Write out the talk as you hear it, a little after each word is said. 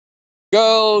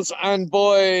Girls and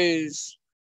boys,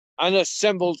 an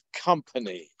assembled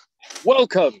company.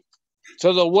 Welcome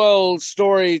to the World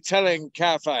Storytelling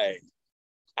Cafe.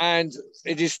 And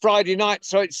it is Friday night,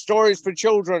 so it's stories for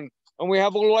children. And we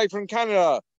have all the way from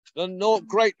Canada, the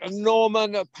great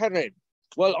Norman Perrin.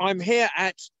 Well, I'm here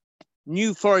at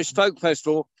New Forest Folk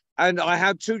Festival, and I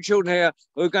have two children here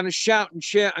who are going to shout and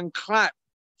cheer and clap.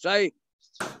 Say,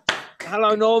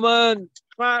 hello, Norman.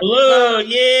 Clap, Hello, clap.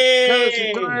 yay!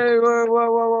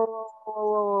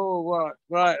 Whoa.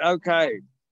 Right, okay.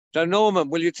 So, Norman,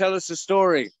 will you tell us a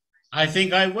story? I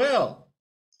think I will.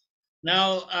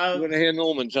 Now, We're going to hear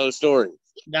Norman tell a story.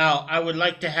 now I would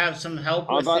like to have some help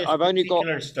with this I've only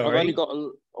particular story. I've only got.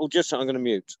 Oh, just I'm going to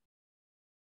mute.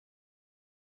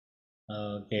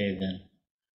 Okay, then.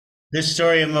 This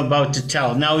story I'm about to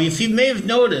tell. Now, if you may have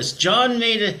noticed, John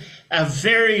made a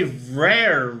very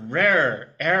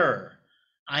rare error.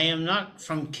 I am not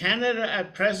from Canada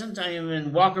at present. I am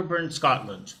in Walkerburn,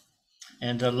 Scotland,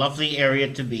 and a lovely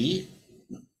area to be.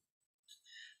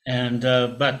 And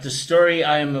but the story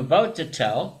I am about to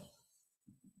tell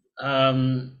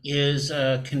is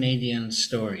a Canadian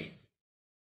story.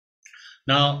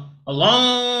 Now, a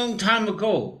long time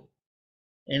ago,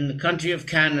 in the country of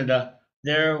Canada,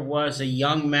 there was a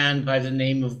young man by the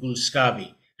name of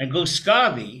Gluskabi. And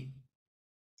Gluskabi,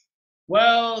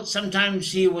 well,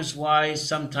 sometimes he was wise,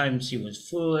 sometimes he was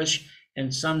foolish,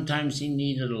 and sometimes he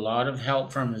needed a lot of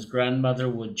help from his grandmother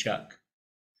Woodchuck,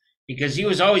 because he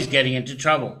was always getting into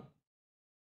trouble.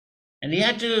 And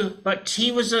but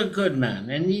he was a good man,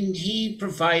 and he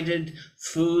provided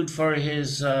food for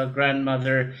his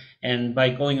grandmother, and by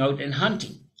going out and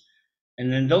hunting.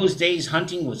 And in those days,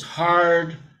 hunting was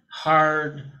hard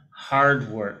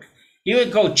work. He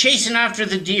would go chasing after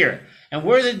the deer, and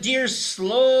were the deer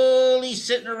slowly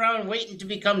sitting around waiting to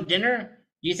become dinner?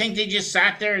 Do you think they just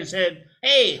sat there and said,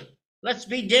 "Hey, let's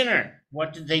be dinner"?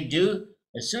 What did they do?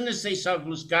 As soon as they saw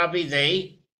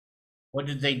Gluskabi, what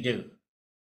did they do?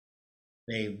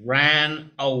 They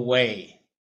ran away.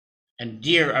 And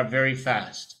deer are very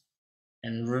fast.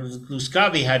 And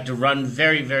Gluskabi had to run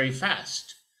very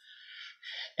fast.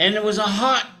 And it was a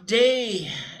hot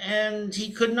day, and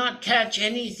he could not catch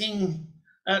anything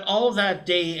at all that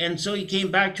day. And so he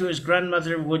came back to his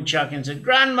grandmother Woodchuck and said,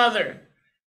 "Grandmother,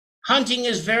 hunting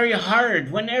is very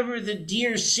hard. Whenever the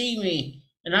deer see me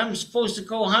and I'm supposed to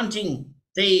go hunting,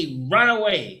 they run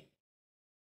away.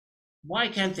 Why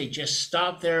can't they just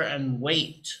stop there and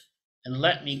wait and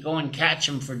let me go and catch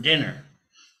them for dinner?"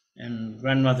 And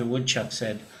Grandmother Woodchuck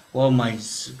said, "Well, my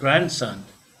grandson,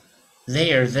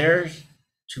 they are there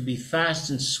to be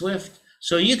fast and swift,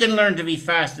 so you can learn to be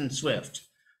fast and swift."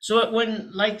 So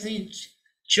like the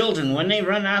children, when they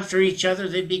run after each other,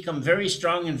 they become very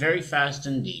strong and very fast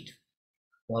indeed.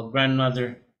 Well,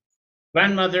 grandmother,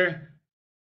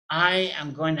 I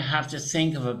am going to have to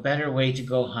think of a better way to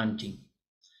go hunting.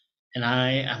 And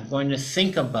I am going to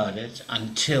think about it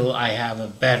until I have a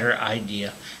better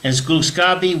idea. And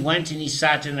Gluskabi went and he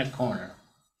sat in a corner.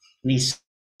 And he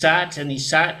sat and he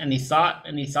sat and he thought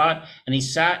and he thought and he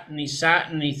sat and he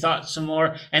sat and he thought some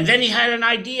more. And then he had an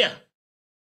idea.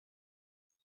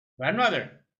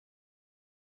 Grandmother,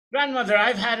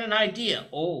 I've had an idea."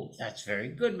 "Oh, that's very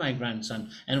good, my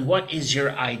grandson. And what is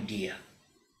your idea?"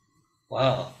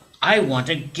 "Well, I want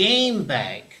a game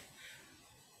bag.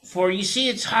 For you see,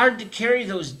 it's hard to carry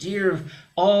those deer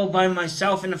all by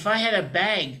myself. And if I had a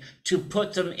bag to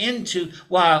put them into,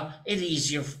 well, it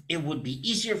would be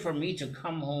easier for me to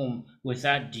come home with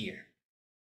that deer."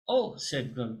 "Oh,"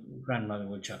 said Grandmother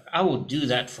Woodchuck, "I will do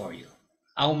that for you.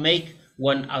 I'll make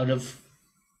one out of,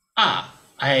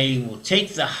 I will take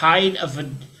the hide of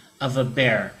a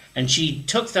bear." And she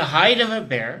took the hide of a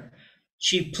bear.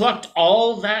 She plucked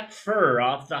all that fur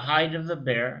off the hide of the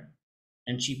bear.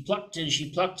 And she plucked and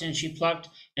she plucked and she plucked.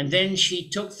 And then she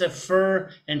took the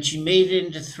fur and she made it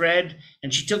into thread.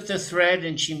 And she took the thread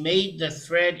and she made the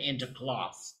thread into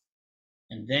cloth.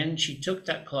 And then she took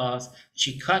that cloth,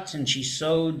 she cut and she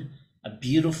sewed a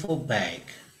beautiful bag.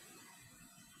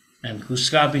 And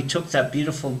Gluskabi took that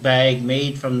beautiful bag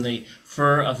made from the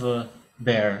fur of a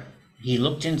bear. He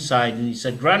looked inside and he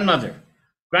said, Grandmother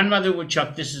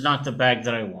Woodchuck, this is not the bag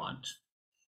that I want."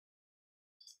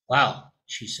 "Well,"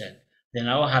 she said, "then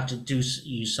I will have to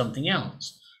use something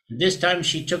else." And this time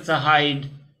she took the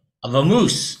hide of a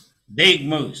moose, big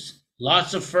moose,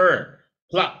 lots of fur.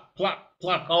 Pluck, pluck,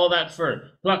 pluck all that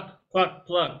fur. Pluck, pluck,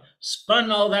 pluck.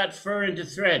 Spun all that fur into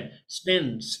thread.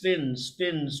 Spin, spin,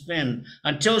 spin, spin,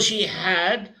 until she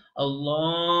had a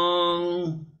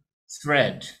long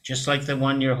thread, just like the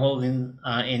one you're holding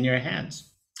in your hands.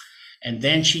 And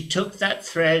then she took that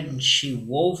thread and she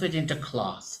wove it into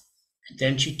cloth. And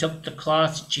then she took the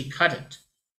cloth and she cut it.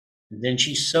 And then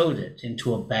she sewed it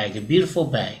into a bag, a beautiful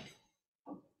bag.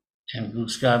 And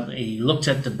Glooskap looked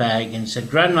at the bag and said,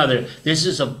 "Grandmother, this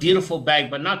is a beautiful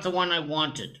bag, but not the one I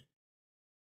wanted."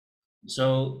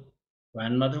 So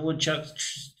Grandmother Woodchuck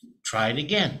tried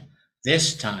again.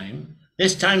 This time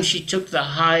she took the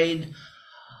hide.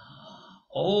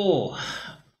 Oh,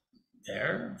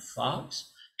 bear,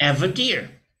 fox, of a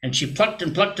deer. And she plucked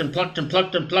and plucked and plucked and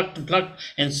plucked and plucked and plucked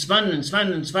and spun and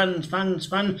spun and spun and spun and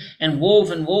spun and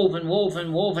wove and wove and wove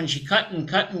and wove, and she cut and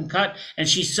cut and cut, and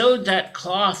she sewed that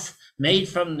cloth made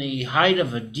from the hide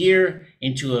of a deer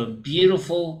into a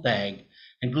beautiful bag.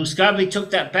 And Glooskap took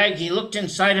that bag, he looked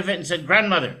inside of it and said,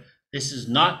 "Grandmother, this is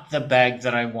not the bag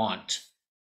that I want."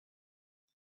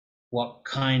 "What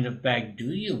kind of bag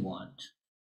do you want?"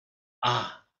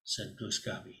 "Ah," said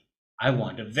Glooskap, "I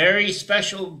want a very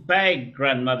special bag,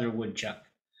 Grandmother Woodchuck.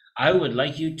 I would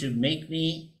like you to make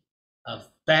me a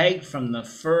bag from the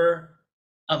fur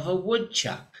of a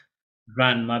woodchuck,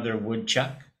 Grandmother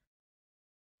Woodchuck."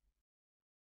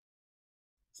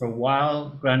 For a while,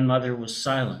 Grandmother was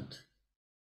silent.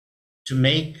 To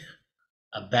make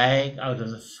a bag out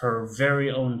of her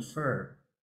very own fur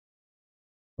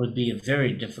would be a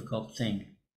very difficult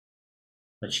thing.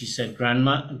 But she said,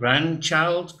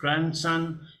 "Grandchild,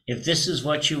 grandson, if this is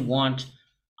what you want,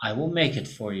 I will make it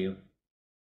for you."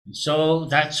 And so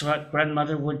that's what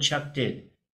Grandmother Woodchuck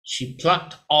did. She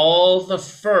plucked all the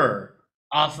fur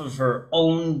off of her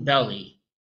own belly.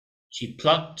 She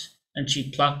plucked and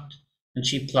she plucked and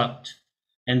she plucked.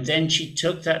 And then she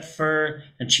took that fur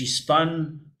and she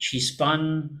spun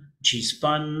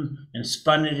and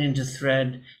spun it into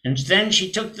thread. And then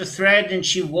she took the thread and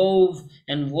she wove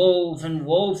and wove and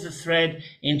wove the thread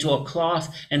into a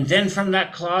cloth. And then from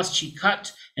that cloth she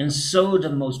cut and sewed the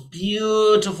most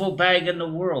beautiful bag in the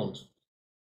world.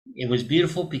 It was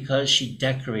beautiful because she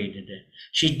decorated it.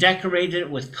 She decorated it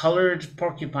with colored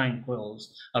porcupine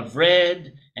quills of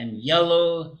red and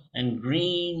yellow and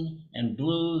green and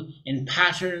blue in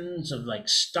patterns of like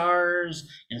stars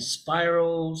and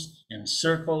spirals and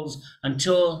circles,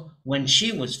 until when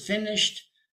she was finished,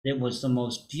 it was the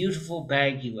most beautiful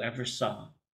bag you ever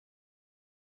saw.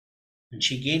 And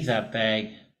she gave that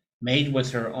bag, made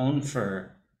with her own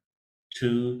fur,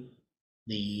 to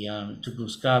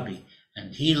Glooskap.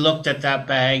 And he looked at that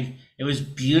bag. It was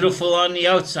beautiful on the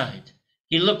outside.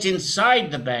 He looked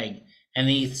inside the bag and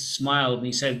he smiled and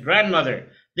he said, "Grandmother,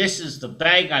 this is the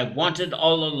bag I wanted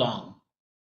all along."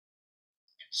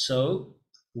 So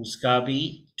Glooskap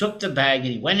took the bag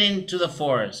and he went into the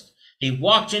forest. He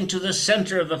walked into the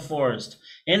center of the forest.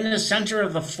 In the center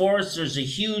of the forest, there's a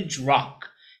huge rock.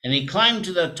 And he climbed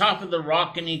to the top of the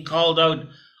rock and he called out,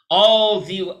 all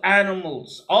you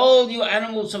animals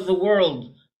of the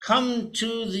world, come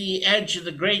to the edge of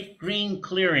the great green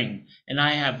clearing, and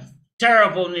I have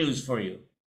terrible news for you."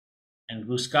 And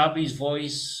Glooskap's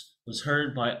voice was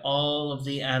heard by all of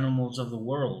the animals of the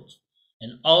world.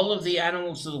 And all of the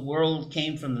animals of the world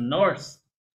came from the north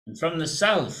and from the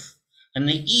south and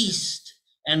the east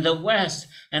and the west,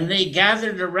 and they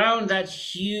gathered around that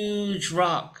huge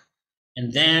rock.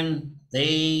 And then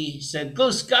they said,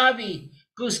 Glooskap,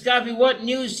 what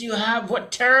news do you have?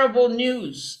 What terrible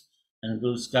news? And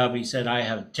Glooskap said, "I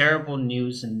have terrible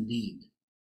news indeed.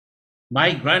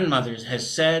 My grandmother has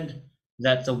said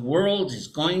that the world is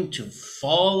going to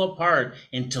fall apart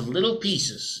into little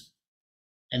pieces,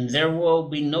 and there will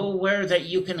be nowhere that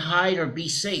you can hide or be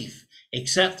safe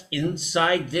except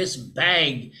inside this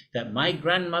bag that my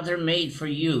grandmother made for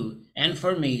you and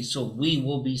for me, so we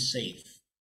will be safe.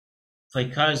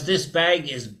 Because this bag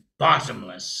is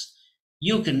bottomless.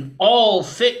 You can all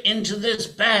fit into this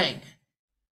bag."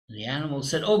 The animal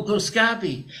said, "Oh, Glooskap,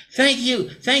 thank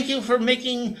you for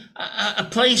making a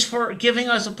place, for giving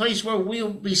us a place where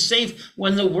we'll be safe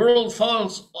when the world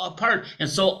falls apart." And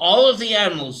so all of the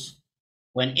animals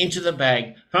went into the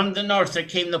bag. From the north there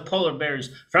came the polar bears.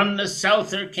 From the south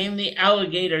there came the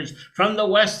alligators. From the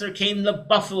west there came the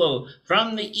buffalo.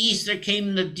 From the east there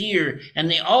came the deer.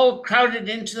 And they all crowded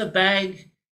into the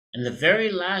bag. And the very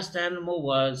last animal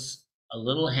was a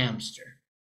little hamster.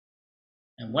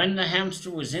 And when the hamster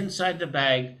was inside the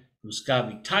bag,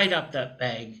 Glooskap tied up that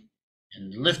bag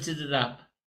and lifted it up,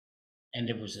 and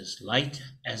it was as light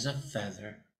as a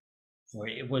feather, for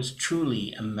it was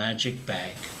truly a magic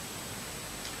bag.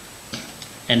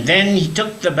 And then he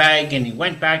took the bag and he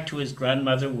went back to his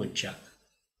grandmother Woodchuck.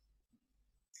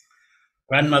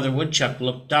 Grandmother Woodchuck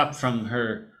looked up from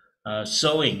her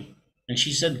sewing, and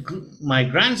she said, "My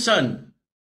grandson,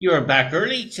 you are back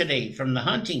early today from the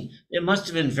hunting. It must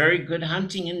have been very good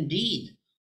hunting indeed."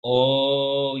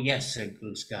 "Oh, yes," said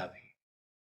Glooskap.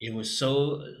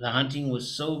 The hunting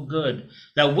was so good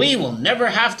that we will never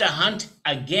have to hunt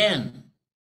again.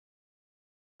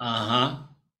 Uh-huh,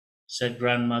 said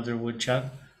Grandmother Woodchuck.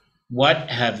 What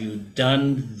have you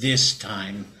done this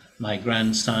time, my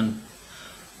grandson?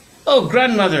 Oh,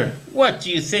 Grandmother, what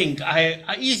do you think?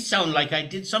 You sound like I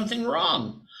did something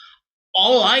wrong.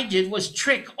 All I did was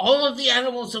trick all of the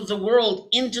animals of the world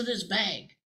into this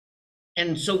bag.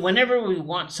 And so whenever we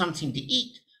want something to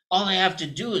eat, all I have to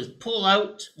do is pull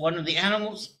out one of the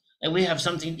animals and we have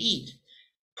something to eat.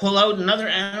 Pull out another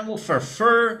animal for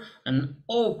fur, and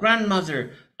oh,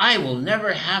 Grandmother, I will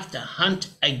never have to hunt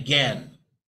again.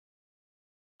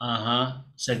 Uh-huh,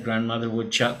 said Grandmother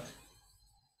Woodchuck.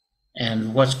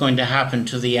 And what's going to happen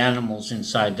to the animals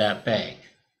inside that bag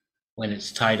when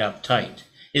it's tied up tight?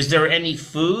 Is there any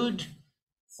food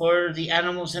for the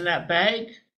animals in that bag?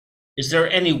 Is there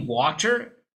any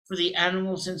water for the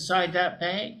animals inside that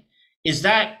bag? Is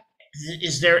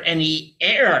there any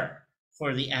air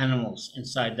for the animals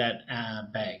inside that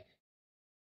bag?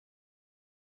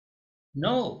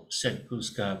 No, said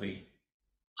Glooskobby.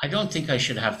 I don't think I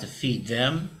should have to feed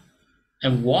them.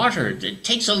 And water, it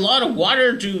takes a lot of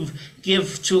water to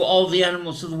give to all the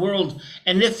animals of the world.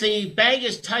 And if the bag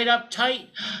is tied up tight,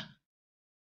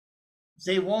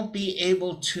 they won't be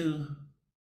able to,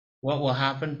 what will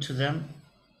happen to them?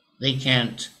 They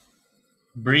can't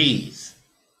breathe.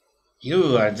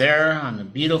 You are there on a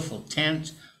beautiful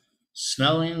tent,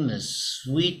 smelling the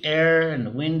sweet air and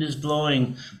the wind is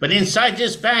blowing. But inside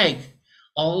this bag,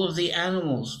 all of the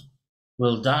animals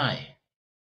will die.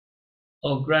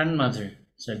 Oh, Grandmother,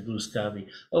 said Glooskobby.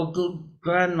 Oh,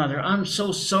 Grandmother, I'm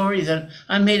so sorry that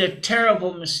I made a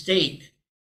terrible mistake.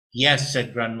 Yes,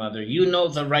 said Grandmother, you know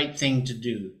the right thing to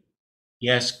do.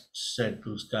 Yes, said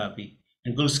Glooskobby.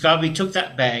 And Glooskobby took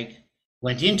that bag,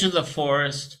 went into the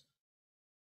forest,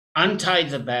 untied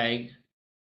the bag,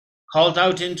 called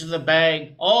out into the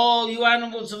bag, all you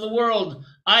animals of the world,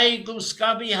 I,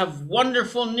 Glooskobby, have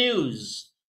wonderful news.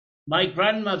 My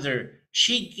grandmother,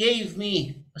 she gave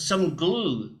me some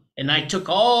glue, and I took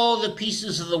all the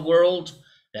pieces of the world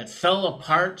that fell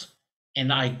apart,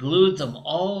 and I glued them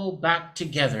all back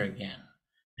together again.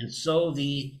 And so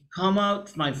come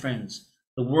out, my friends.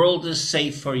 The world is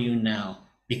safe for you now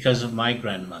because of my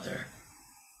grandmother.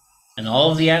 And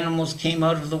all the animals came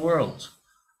out of the world.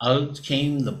 Out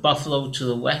came the buffalo to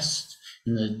the west,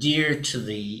 and the deer to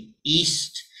the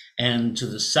east, and to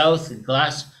the south, to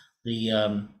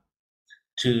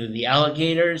the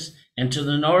alligators, and to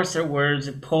the north there were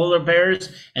the polar bears,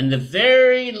 and the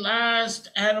very last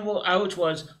animal out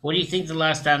was, what do you think the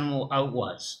last animal out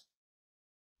was?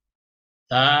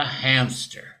 The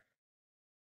hamster.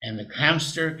 And the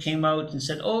hamster came out and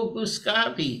said, oh,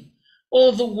 Glooskobby,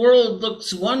 oh, the world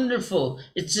looks wonderful.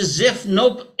 It's as if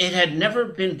it had never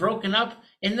been broken up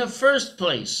in the first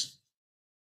place.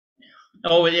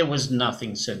 Oh, it was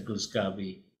nothing, said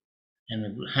Glooskobby. And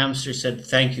the hamster said,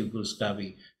 thank you,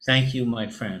 Glooskobby. Thank you, my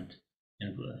friend.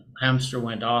 And the hamster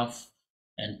went off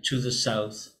and to the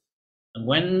south. And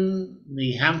when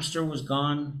the hamster was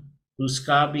gone,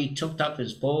 Glooskobby took up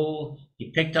his bow,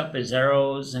 he picked up his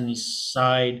arrows, and he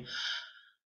sighed,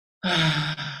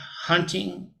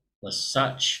 hunting was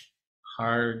such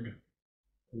hard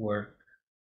work.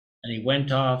 And he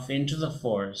went off into the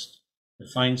forest to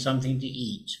find something to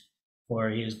eat for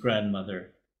his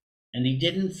grandmother. And he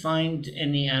didn't find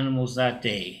any animals that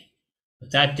day.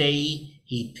 But that day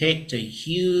he picked a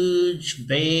huge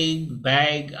big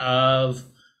bag of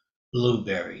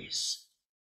blueberries.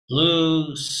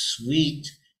 Blue, sweet,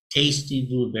 tasty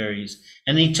blueberries.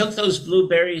 And he took those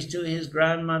blueberries to his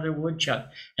grandmother Woodchuck,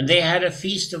 and they had a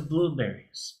feast of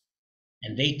blueberries.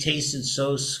 And they tasted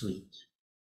so sweet.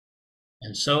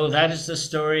 And so that is the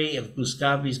story of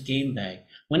Glooskobby's game bag.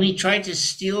 When he tried to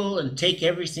steal and take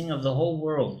everything of the whole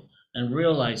world, and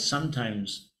realized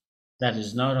sometimes that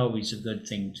is not always a good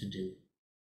thing to do.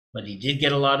 But he did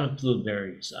get a lot of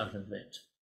blueberries out of it.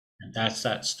 And that's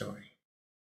that story.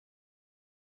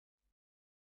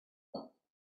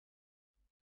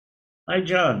 Hi,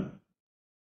 John.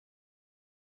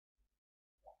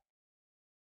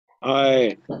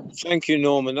 Hi. Thank you,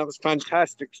 Norman. That was a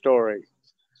fantastic story.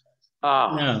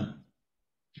 No.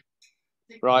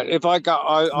 Right. If I go,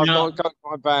 I've No. got to go to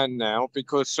my van now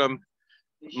because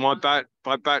my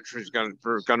battery's going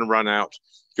to run out.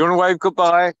 Do you want to wave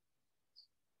goodbye?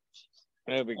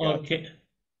 There we go. Okay.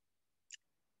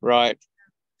 Right.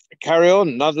 Carry on.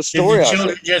 Another Did story. the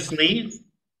children just leave?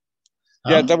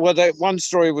 Yeah. One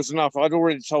story was enough. I'd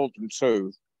already told them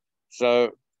two.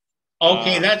 So.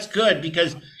 Okay, that's good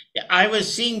because I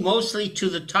was seeing mostly to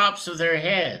the tops of their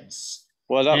heads.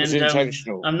 Well, that was And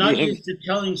intentional. I'm not used to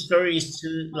telling stories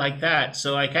like that,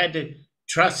 so I had to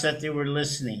trust that they were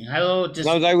listening. Hello,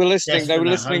 No, they were listening. They were Despina,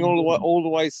 how listening you doing? all the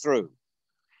way through.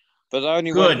 But I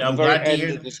only went Good. at the I'm very glad to end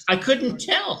hear. of this. I couldn't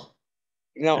tell,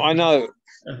 No, I know.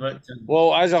 but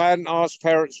Well, as I hadn't asked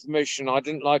parents' permission, I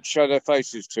didn't like to show their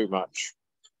faces too much.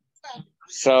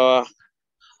 So,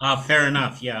 fair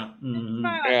enough. Yeah. Mhm.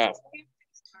 yeah.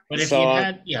 But if So, you'd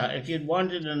had, yeah, if you'd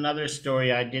wanted another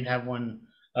story, I did have one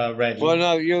well, ready.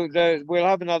 no, we'll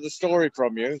have another story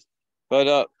from you,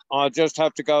 but I just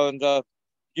have to go and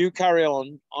you carry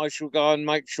on. I shall go and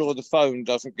make sure the phone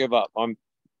doesn't give up. I'm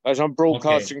Okay.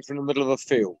 broadcasting from the middle of a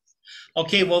field.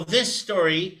 Okay. Well, this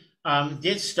story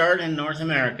did start in North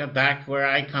America, back where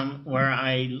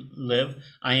I live.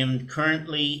 I am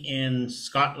currently in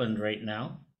Scotland right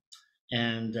now,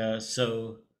 and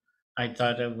so I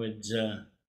thought I would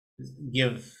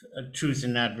give truth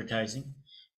in advertising.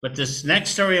 But this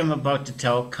next story I'm about to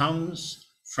tell comes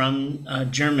from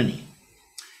Germany.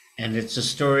 And it's a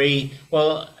story,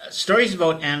 well, stories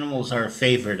about animals are a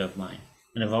favorite of mine.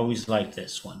 And I've always liked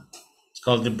this one. It's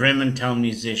called The Bremen Town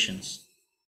Musicians.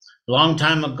 A long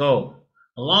time ago,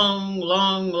 a long,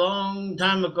 long, long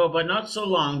time ago, but not so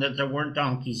long that there weren't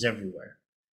donkeys everywhere.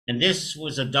 And this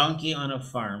was a donkey on a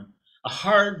farm, a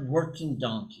hard working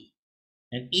donkey.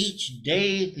 And each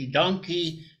day the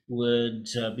donkey would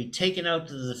be taken out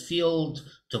to the field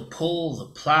to pull the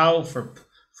plow for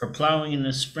plowing in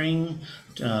the spring,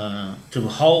 to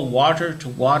haul water to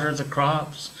water the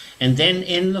crops. And then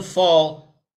in the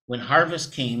fall, when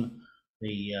harvest came,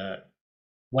 the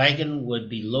wagon would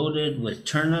be loaded with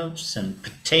turnips and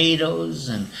potatoes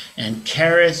and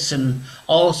carrots and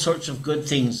all sorts of good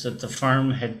things that the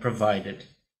farm had provided.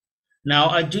 Now,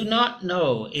 I do not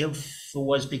know if it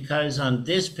was because on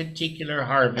this particular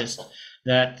harvest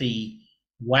that the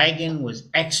wagon was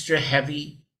extra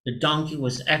heavy, the donkey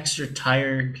was extra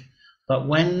tired, but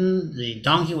when the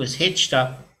donkey was hitched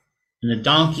up and the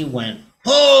donkey went,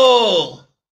 pull,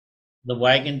 the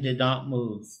wagon did not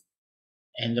move.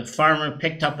 And the farmer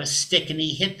picked up a stick and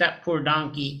he hit that poor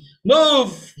donkey.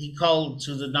 Move, he called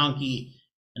to the donkey,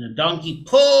 and the donkey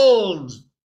pulled,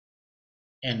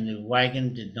 and the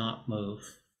wagon did not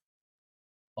move.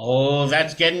 Oh,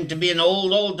 that's getting to be an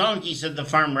old donkey, said the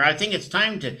farmer. I think it's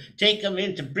time to take him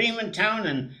into Bremen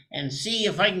town and see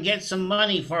if I can get some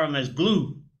money for him as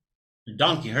glue. The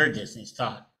donkey heard this and he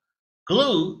thought,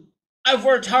 glue? I've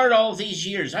worked hard all these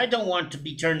years. I don't want to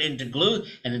be turned into glue.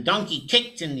 And the donkey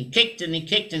kicked and he kicked and he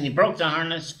kicked and he broke the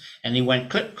harness and he went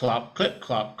clip clop, clip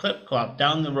clop, clip clop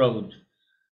down the road.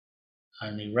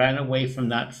 And he ran away from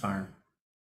that farm.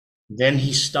 Then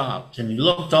he stopped and he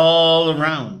looked all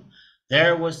around.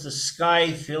 There was the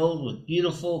sky filled with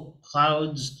beautiful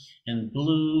clouds and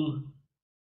blue.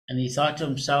 And he thought to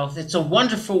himself, it's a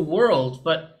wonderful world,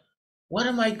 but what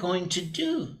am I going to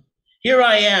do? Here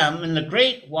I am in the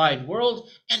great wide world,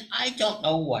 and I don't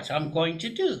know what I'm going to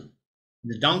do.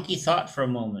 The donkey thought for a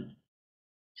moment.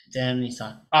 Then he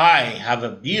thought, I have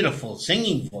a beautiful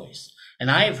singing voice, and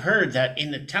I have heard that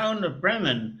in the town of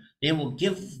Bremen, they will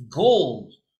give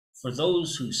gold for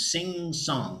those who sing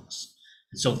songs.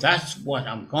 And so that's what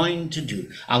I'm going to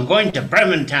do. I'm going to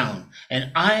Bremen town,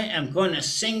 and I am going to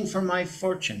sing for my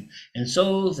fortune. And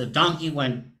so the donkey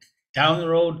went down the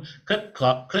road, clip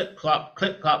clop, clip clop,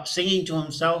 clip clop, singing to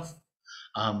himself,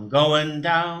 I'm going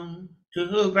down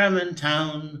to Bremen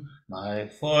town, my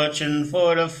fortune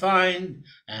for to find,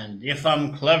 and if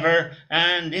I'm clever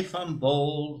and if I'm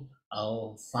bold,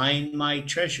 I'll find my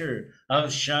treasure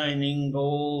of shining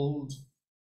gold.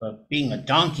 But being a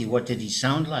donkey, what did he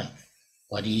sound like?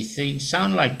 What do you think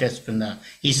sound like, Despina?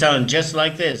 He sounded just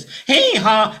like this. Hey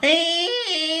ha,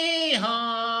 hey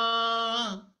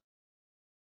ha.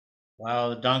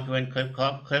 While the donkey went clip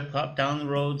clop down the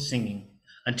road singing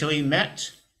until he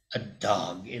met a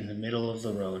dog in the middle of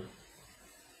the road.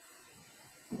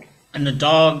 And the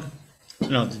dog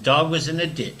was in a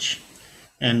ditch.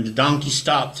 And the donkey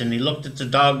stopped and he looked at the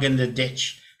dog in the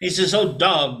ditch. He says, oh,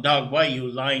 dog, why are you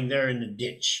lying there in the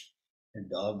ditch? The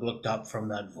dog looked up from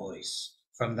that voice,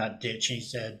 from that ditch, he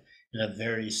said in a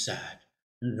very sad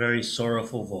and very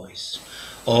sorrowful voice,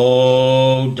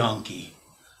 oh, donkey,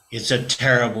 it's a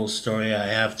terrible story I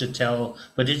have to tell,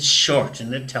 but it's short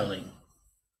in the telling.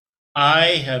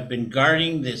 I have been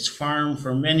guarding this farm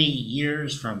for many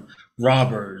years from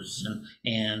robbers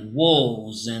and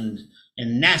wolves and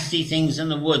nasty things in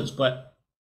the woods, but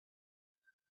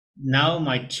now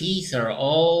my teeth are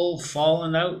all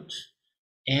fallen out.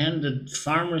 And the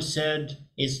farmer said,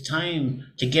 it's time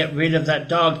to get rid of that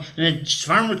dog. And the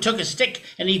farmer took a stick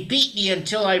and he beat me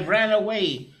until I ran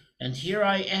away. And here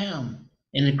I am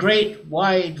in the great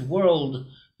wide world,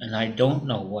 and I don't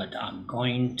know what I'm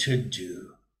going to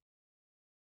do."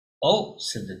 "Oh,"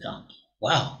 said the donkey.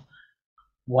 "Well,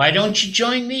 why don't you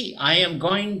join me? I am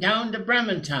going down to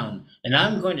Bremen Town, and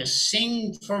I'm going to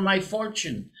sing for my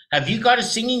fortune. Have you got a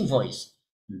singing voice?"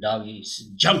 The doggy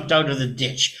jumped out of the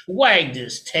ditch, wagged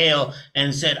his tail,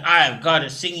 and said, "I've got a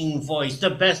singing voice, the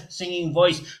best singing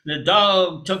voice." The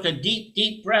dog took a deep,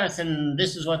 deep breath, and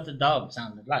this is what the dog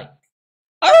sounded like.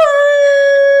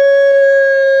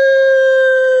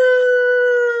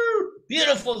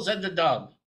 "Beautiful," said the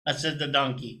dog. Said the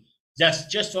donkey. "That's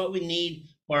just what we need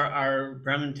for our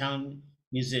Bremen Town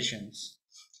musicians,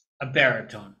 a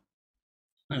baritone."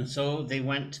 And so they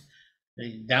went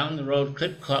down the road,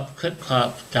 clip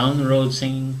clop, down the road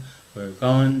singing, "We're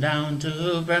going down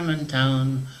to Bremen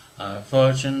Town, our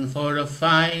fortune for to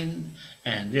find.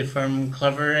 And if we're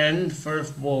clever and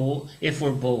if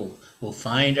we're bold, we'll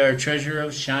find our treasure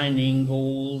of shining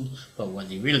gold." But what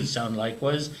they really sound like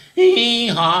was hee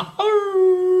haw.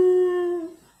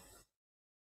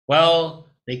 Well,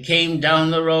 they came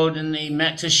down the road and they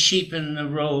met a sheep in the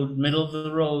road, middle of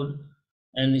the road.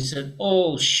 And he said,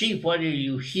 "Oh, sheep, what are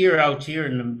you here out here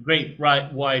in the great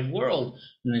wide world?"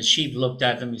 And the sheep looked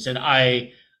at them. He said,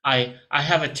 I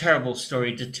have a terrible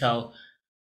story to tell.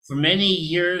 For many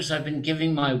years, I've been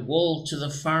giving my wool to the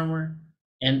farmer,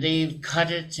 and they've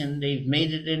cut it and they've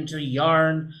made it into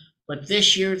yarn. But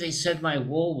this year, they said my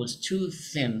wool was too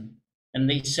thin, and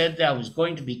they said that I was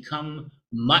going to become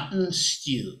mutton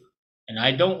stew. And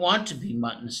I don't want to be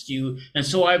mutton stew, and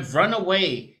so I've run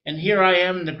away, and here I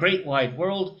am in the great wide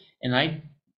world, and I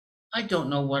don't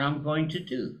know what I'm going to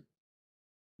do."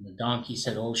 And the donkey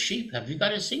said, "Oh, sheep, have you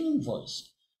got a singing voice?"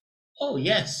 "Oh,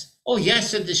 yes. Oh,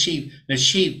 yes," said the sheep. The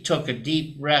sheep took a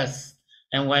deep breath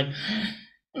and went,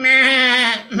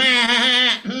 "Meh,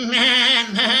 meh, meh,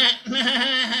 meh,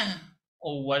 meh."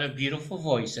 "Oh, what a beautiful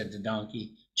voice," said the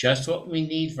donkey. "Just what we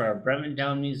need for our Bremen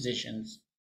Town musicians."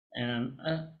 And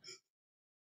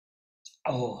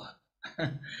oh,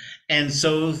 and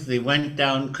so they went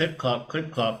down, clip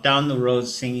clop, down the road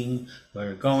singing,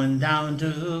 "We're going down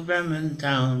to Bremen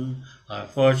Town, our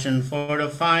fortune for to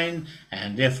find.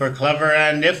 And if we're clever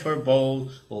and if we're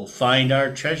bold, we'll find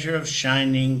our treasure of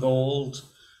shining gold."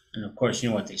 And of course, you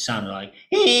know what they sounded like.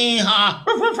 Hee haw,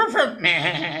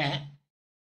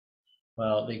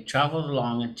 Well, they traveled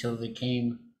along until they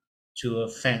came to a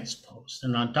fence post.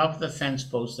 And on top of the fence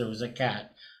post, there was a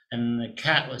cat. And the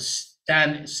cat was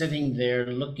sitting there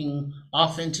looking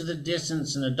off into the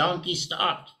distance, and the donkey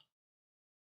stopped.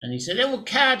 And he said, "Oh,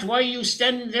 cat, why are you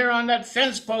standing there on that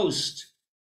fence post?"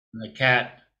 And the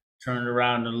cat turned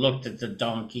around and looked at the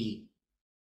donkey.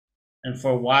 And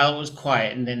for a while it was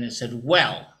quiet. And then it said,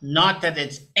 "Well, not that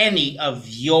it's any of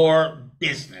your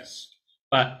business,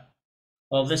 but,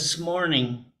 well, this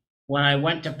morning when I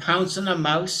went to pounce on a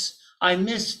mouse, I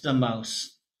missed the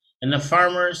mouse. And the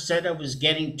farmer said I was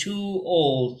getting too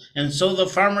old. And so the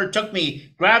farmer took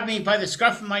me, grabbed me by the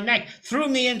scruff of my neck, threw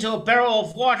me into a barrel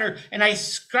of water, and I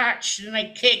scratched and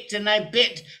I kicked and I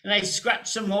bit and I scratched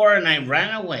some more and I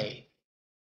ran away.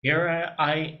 Here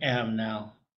I am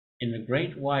now in the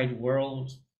great wide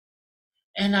world,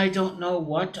 and I don't know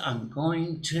what I'm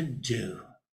going to do."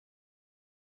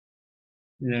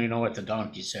 You know what the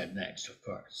donkey said next, of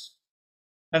course.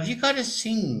 "Have you got a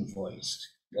singing voice,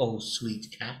 oh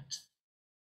sweet cat?"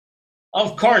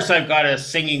 "Of course I've got a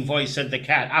singing voice," said the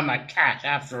cat. "I'm a cat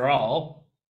after all."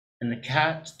 And the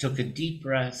cat took a deep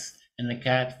breath, and the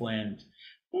cat went,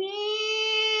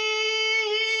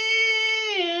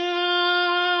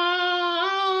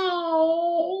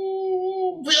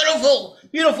 "Beautiful,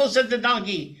 beautiful," said the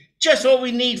donkey. "Just what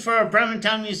we need for our Bremen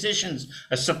Town musicians,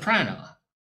 a soprano."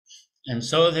 And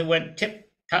so they went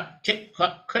tip-top,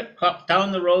 tip-clop, clip-clop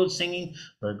down the road singing,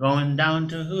 "We're going down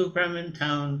to Bremen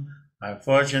Town, our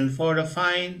fortune for to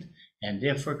find. And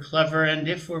if we're clever and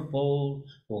if we're bold,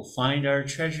 we'll find our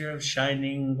treasure of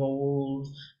shining gold."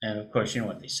 And of course, you know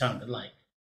what they sounded like.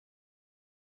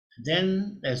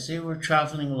 Then, as they were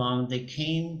traveling along, they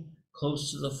came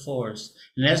close to the forest.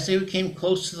 And as they came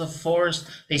close to the forest,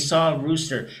 they saw a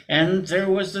rooster. And there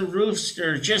was the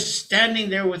rooster just standing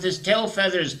there with his tail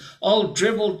feathers all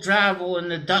dribble-drabble in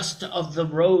the dust of the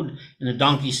road. And the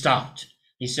donkey stopped.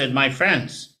 He said, "My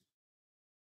friends,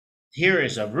 here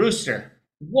is a rooster.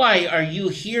 Why are you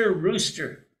here,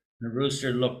 rooster?" And the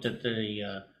rooster looked at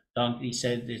the donkey. He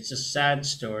said, "It's a sad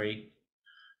story.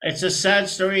 It's a sad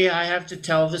story I have to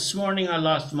tell. This morning I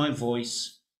lost my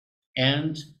voice,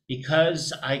 and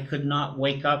because I could not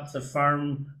wake up the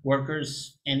farm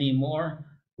workers anymore,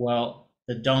 well,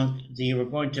 they were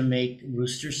going to make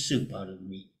rooster soup out of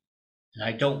me. and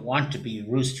I don't want to be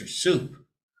rooster soup.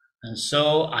 And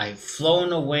so I've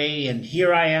flown away, and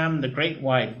here I am, the great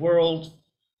wide world,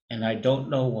 and I don't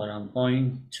know what I'm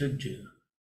going to do.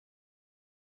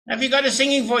 Have you got a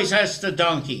singing voice? Asked the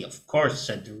donkey. Of course,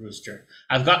 said the rooster.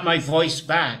 I've got my voice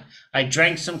back. I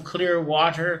drank some clear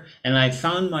water, and I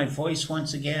found my voice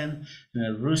once again. And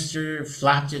the rooster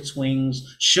flapped its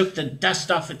wings, shook the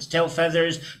dust off its tail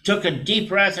feathers, took a deep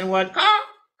breath, and went,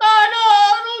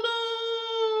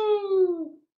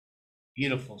 "Cock-a-doodle-doo."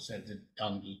 Beautiful, said the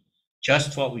donkey.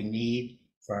 Just what we need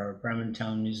for our Bremen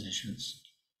Town musicians.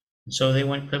 And so they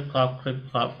went clip-clop,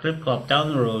 clip-clop, clip-clop down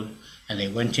the road, and they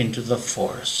went into the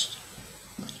forest.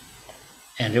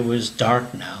 And it was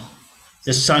dark now.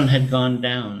 The sun had gone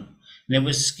down, and it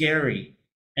was scary.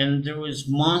 And there was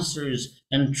monsters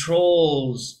and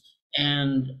trolls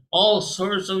and all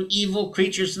sorts of evil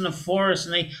creatures in the forest,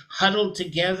 and they huddled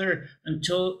together and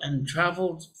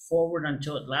traveled forward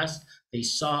until at last they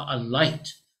saw a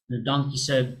light. And the donkey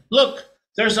said, "Look,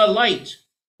 there's a light.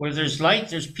 Where there's light,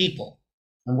 there's people.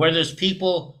 And where there's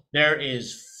people, there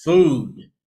is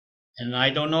food. And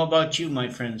I don't know about you, my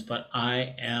friends, but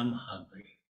I am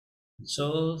hungry." And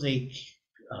so they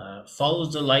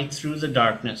followed the light through the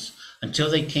darkness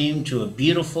until they came to a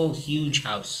beautiful, huge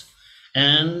house.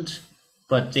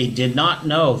 But they did not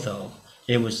know, though,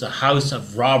 it was the house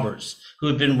of robbers who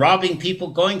had been robbing people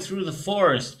going through the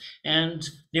forest. And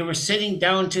they were sitting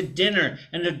down to dinner.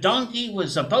 And the donkey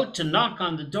was about to knock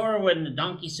on the door when the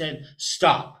donkey said,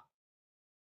 "Stop.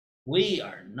 We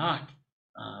are not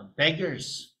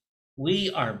beggars.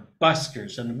 We are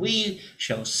buskers, and we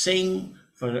shall sing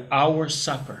for our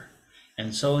supper."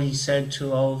 And so he said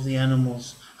to all of the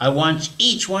animals, "I want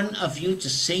each one of you to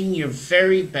sing your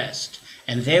very best,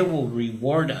 and they will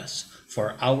reward us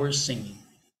for our singing."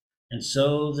 And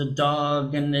so the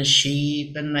dog and the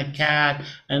sheep and the cat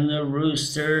and the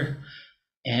rooster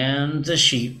and the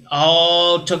sheep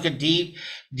all took a deep,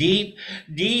 deep,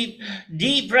 deep,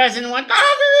 deep breath and went,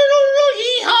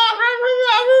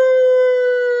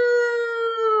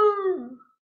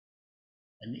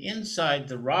 and inside,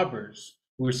 the robbers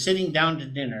who were sitting down to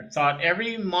dinner thought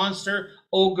every monster,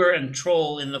 ogre, and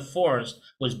troll in the forest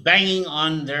was banging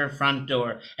on their front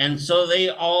door, and so they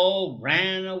all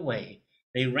ran away.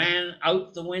 They ran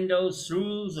out the windows,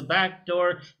 through the back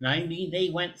door, and I mean they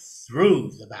went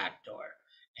through the back door.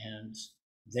 And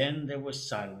then there was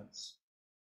silence.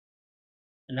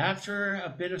 And after a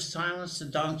bit of silence, the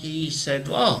donkey said,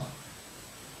 "Well,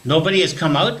 nobody has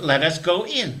come out, let us go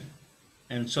in."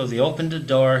 And so they opened the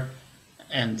door,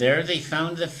 and there they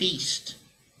found the feast,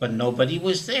 but nobody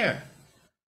was there.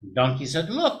 The donkey said,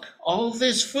 "Look, all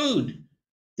this food.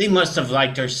 They must have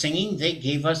liked our singing. They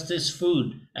gave us this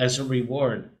food as a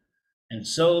reward. And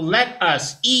so let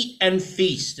us eat and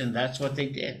feast." And that's what they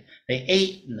did. They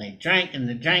ate and they drank and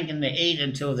they drank and they ate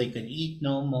until they could eat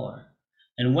no more.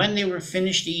 And when they were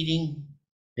finished eating,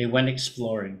 they went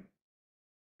exploring.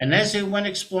 And as they went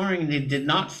exploring, they did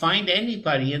not find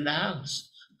anybody in the house,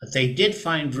 but they did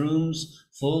find rooms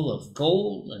full of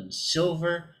gold and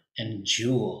silver and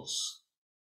jewels,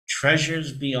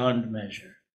 treasures beyond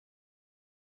measure.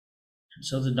 And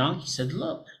so the donkey said,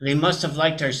 "Look, they must have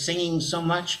liked our singing so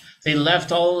much, they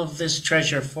left all of this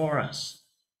treasure for us."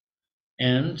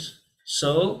 And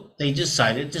so they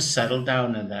decided to settle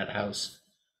down in that house.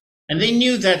 And they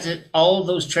knew that all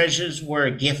those treasures were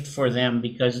a gift for them,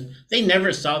 because they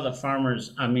never saw the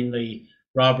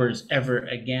robbers ever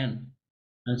again.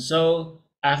 And so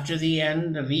after the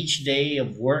end of each day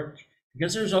of work,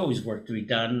 because there's always work to be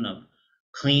done, of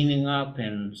cleaning up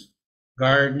and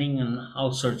gardening and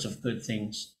all sorts of good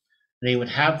things, they would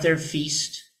have their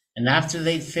feast. And after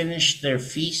they finished their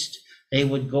feast, they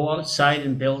would go outside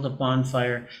and build a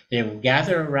bonfire. They would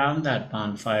gather around that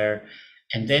bonfire,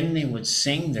 and then they would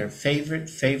sing their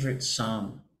favorite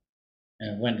song.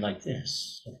 And it went like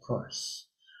this, of course.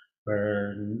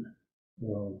 "We're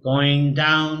going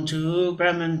down to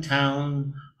Bremen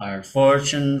Town, our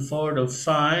fortune for to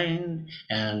find.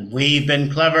 And we've been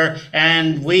clever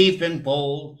and we've been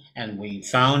bold, and we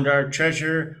found our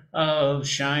treasure of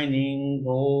shining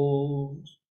gold."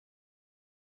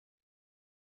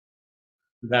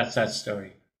 That's that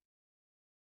story.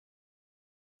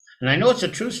 And I know it's a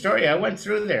true story. I went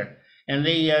through there, and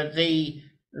I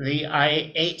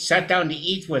sat down to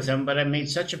eat with them, but I made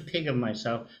such a pig of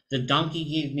myself. The donkey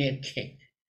gave me a kick.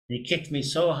 He kicked me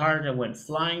so hard I went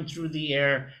flying through the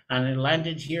air, and I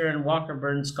landed here in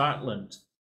Walkerburn, Scotland.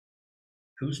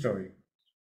 True story.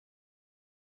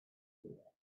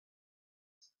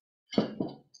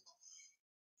 Well,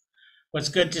 it's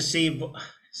good to see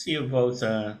you both,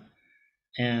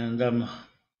 and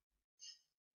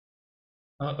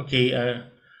Okay.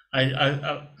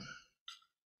 I'm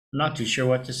not too sure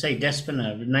what to say.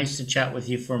 Despina, nice to chat with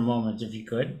you for a moment, if you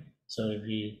could. So if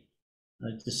you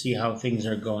like to see how things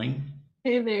are going.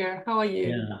 Hey there, how are you?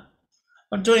 Yeah.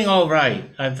 I'm doing all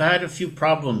right. I've had a few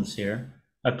problems here.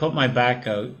 I put my back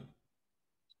out.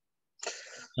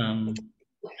 And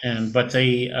but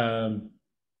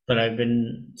I've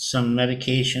been some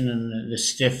medication and the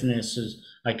stiffness is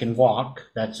I can walk.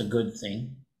 That's a good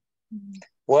thing.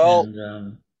 Well,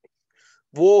 And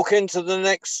walk into the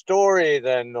next story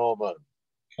then, Norman.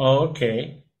 oh,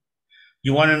 okay.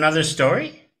 You want another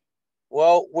story?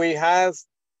 Well, we have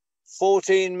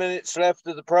 14 minutes left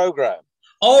of the program.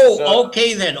 Oh, So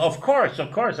okay then. Of course,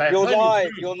 of course. I you're heard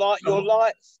you live. through. You're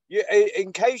live.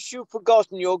 In case you've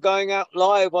forgotten, you're going out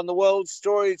live on the World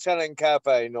Storytelling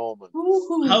Cafe, Norman.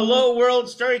 Woohoo. Hello, World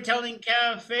Storytelling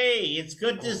Cafe. It's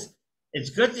good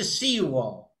to see you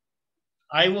all.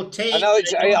 I will take. I know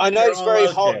it's you're all very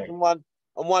out hot, there.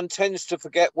 and one tends to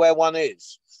forget where one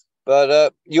is.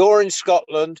 But you're in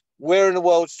Scotland. We're in the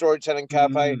World Storytelling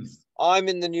Cafe. I'm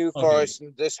in the New Forest,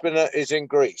 and Despina is in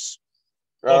Greece.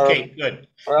 Okay, good.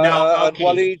 Now, And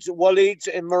Walid's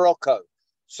in Morocco.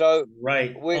 So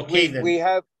right. we're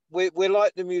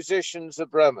like the musicians of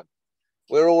Bremen.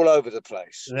 We're all over the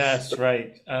place. That's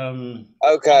right.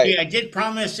 Okay. I did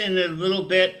promise in a little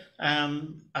bit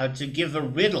to give a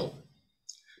riddle.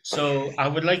 So I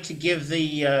would like to give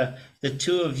the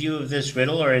two of you of this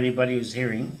riddle, or anybody who's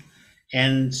hearing,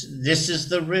 and this is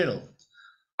the riddle.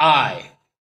 I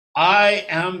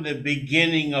am the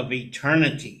beginning of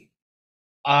eternity.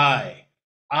 I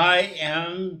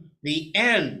am the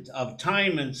end of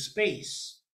time and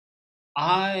space.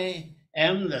 I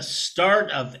am the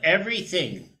start of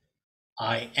everything.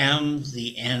 I am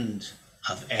the end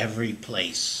of every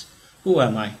place. Who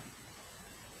am I?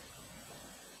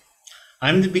 I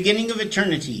am the beginning of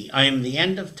eternity. I am the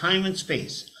end of time and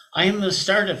space. I am the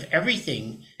start of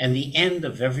everything and the end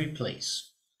of every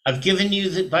place. I've given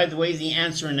you, by the way, the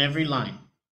answer in every line.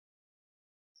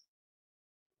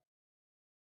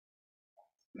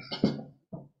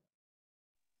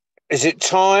 Is it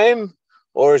time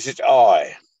or is it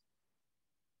I?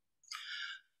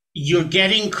 You're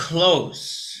getting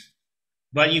close,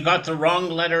 but you got the wrong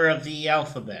letter of the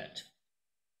alphabet.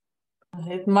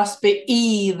 It must be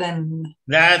E then.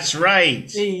 That's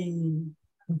right. E.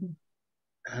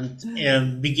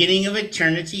 And beginning of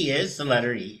eternity is the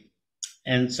letter E,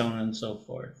 and so on and so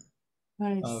forth.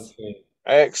 Nice. Okay.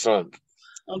 Excellent.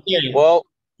 Okay. Well,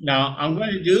 now I'm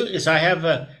going to do is I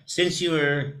have since you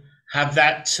have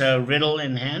that riddle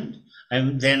in hand,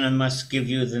 then I must give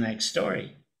you the next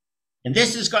story, and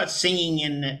this has got singing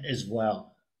in it as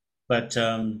well, but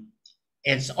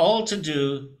it's all to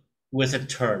do with a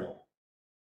turtle.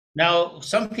 Now,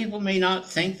 some people may not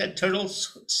think that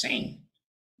turtles sing,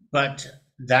 but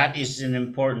that is an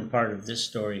important part of this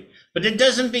story. But it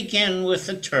doesn't begin with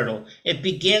the turtle. It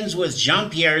begins with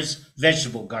Jean-Pierre's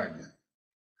vegetable garden.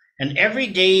 And every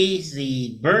day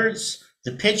the birds,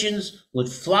 the pigeons, would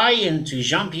fly into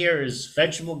Jean-Pierre's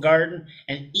vegetable garden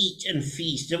and eat and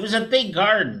feast. It was a big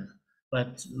garden,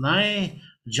 but my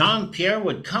Jean-Pierre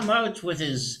would come out with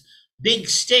his big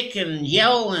stick and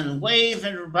yell and wave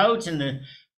it about,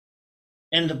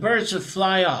 and the birds would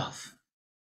fly off.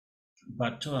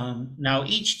 But now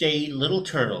each day, little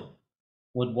turtle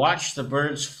would watch the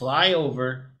birds fly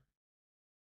over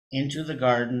into the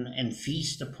garden and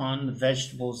feast upon the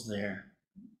vegetables there.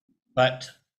 But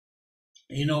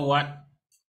you know what?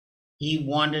 He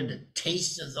wanted a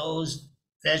taste of those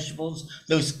vegetables,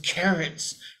 those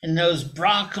carrots and those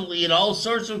broccoli and all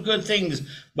sorts of good things,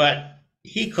 but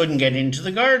he couldn't get into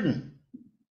the garden.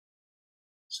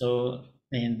 So,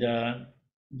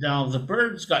 now the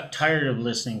birds got tired of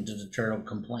listening to the turtle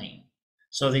complain.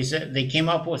 So they came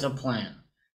up with a plan.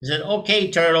 They said,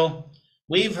 "Okay, turtle,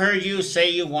 we've heard you say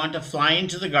you want to fly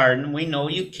into the garden. We know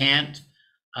you can't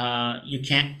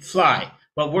fly,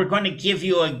 but we're going to give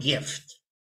you a gift.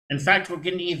 In fact, we're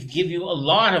going to give you a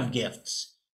lot of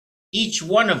gifts. Each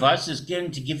one of us is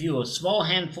going to give you a small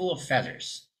handful of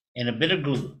feathers and a bit of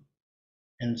glue."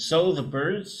 And so the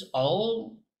birds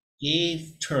all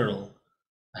gave Turtle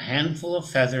a handful of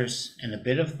feathers and a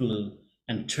bit of glue,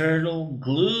 and Turtle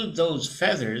glued those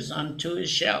feathers onto his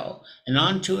shell and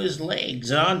onto his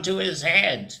legs and onto his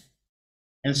head.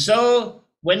 And so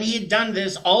when he had done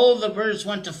this, all the birds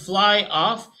went to fly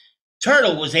off.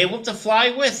 Turtle was able to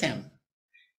fly with him.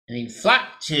 And he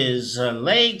flapped his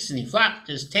legs, and he flapped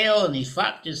his tail, and he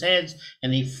flapped his heads,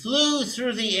 and he flew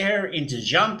through the air into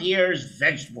Jean-Pierre's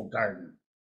vegetable garden.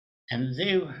 And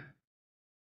they were...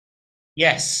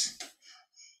 Yes.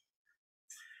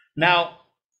 Now,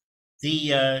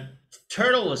 the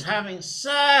Turtle was having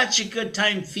such a good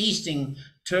time feasting,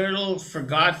 Turtle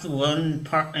forgot the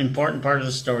important part of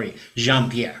the story,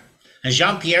 Jean-Pierre. And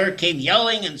Jean-Pierre came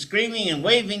yelling and screaming and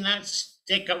waving that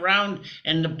stick around,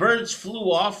 and the birds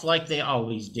flew off like they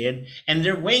always did, and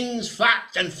their wings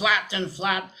flapped and flapped and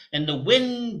flapped, and the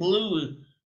wind blew.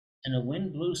 And the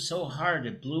wind blew so hard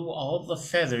it blew all the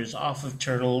feathers off of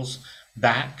Turtle's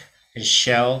back, his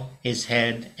shell, his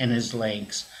head, and his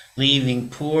legs, leaving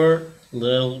poor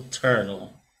little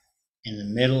Turtle in the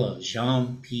middle of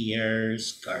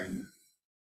Jean-Pierre's garden.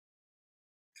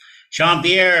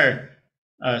 Jean-Pierre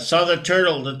saw the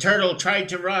turtle. The turtle tried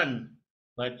to run,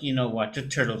 but you know what? The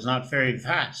turtle's not very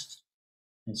fast.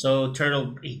 And so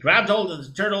he grabbed hold of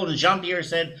the turtle, and Jean-Pierre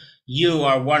said, "You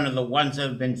are one of the ones that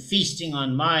have been feasting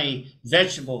on my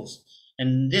vegetables.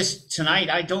 And tonight,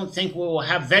 I don't think we will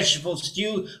have vegetable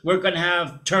stew. We're going to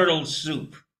have turtle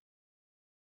soup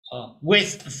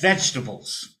with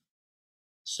vegetables."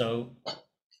 So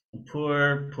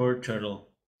poor turtle.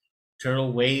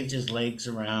 Turtle waved his legs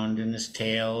around in his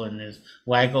tail and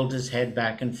waggled his head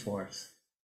back and forth.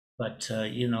 But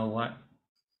you know what?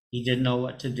 He didn't know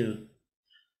what to do.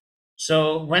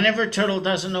 So whenever Turtle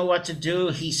doesn't know what to do,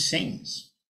 he sings.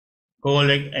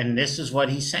 And this is what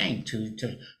he sang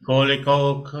to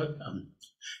Colico,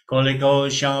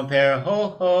 Jean-Pierre, ho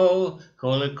ho,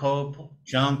 Colico,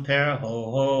 Jean-Pierre,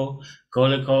 ho ho,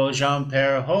 Colico,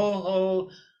 Jean-Pierre, ho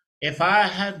ho. If I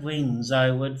had wings,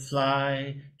 I would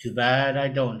fly. Too bad I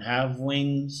don't have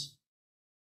wings.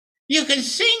 "You can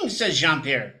sing," says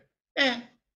Jean-Pierre. "A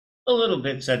little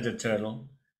bit," said the turtle.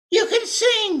 "You can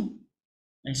sing."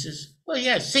 And he says, "Well,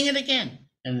 yeah, sing it again."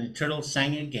 And the turtle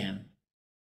sang again.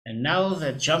 And now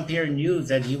that Jean-Pierre knew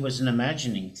that he wasn't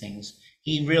imagining things,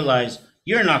 he realized,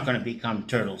 "You're not going to become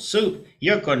turtle soup.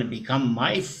 You're going to become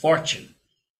my fortune."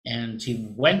 And he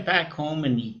went back home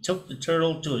and he took the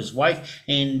turtle to his wife,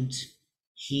 and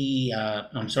he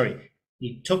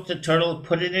took the turtle,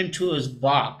 put it into his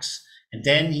box, and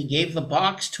then he gave the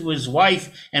box to his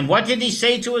wife. And what did he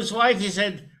say to his wife? He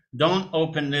said, "Don't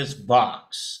open this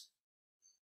box."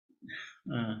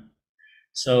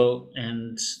 So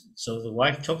the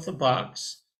wife took the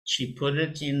box, she put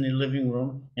it in the living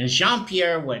room, and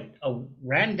Jean-Pierre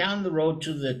ran down the road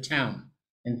to the town,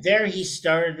 and there he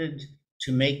started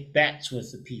to make bets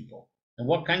with the people. And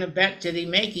what kind of bet did he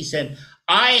make? He said,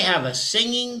 "I have a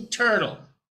singing turtle."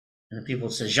 And the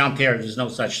people said, "Jean-Pierre, there's no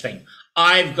such thing."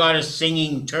 "I've got a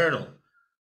singing turtle."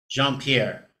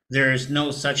 "Jean-Pierre, there is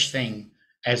no such thing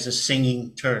as a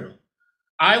singing turtle."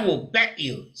 "I will bet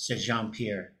you," said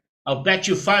Jean-Pierre. "I'll bet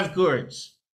you 5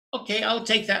 gourds." "Okay, I'll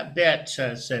take that bet,"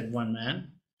 said one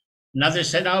man. Another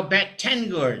said, "I'll bet 10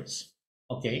 gourds."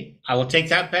 "Okay, I will take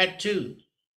that bet too."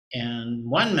 And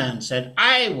one man said,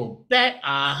 "I will bet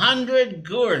 100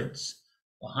 gourds.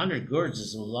 100 gourds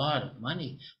is a lot of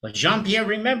money. But Jean-Pierre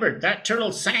remembered that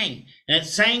turtle sang, and it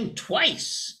sang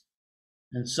twice.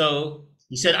 And so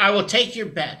he said, "I will take your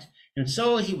bet." And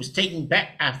so he was taking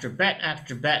bet after bet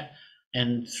after bet.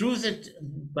 And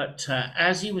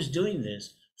as he was doing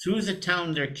this, through the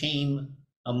town there came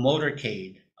a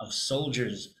motorcade of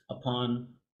soldiers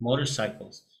upon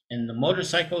motorcycles. And the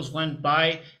motorcycles went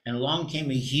by, and along came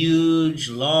a huge,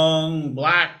 long,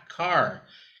 black car.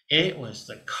 It was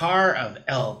the car of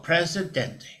El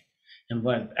Presidente. And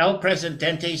when El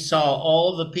Presidente saw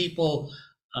all the people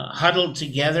huddled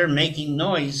together making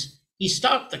noise, he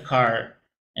stopped the car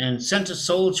and sent a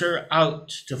soldier out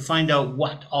to find out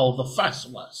what all the fuss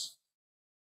was.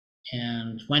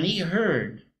 And when he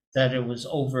heard that it was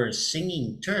over a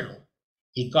singing turtle,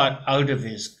 he got out of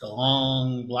his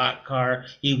long black car.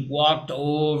 He walked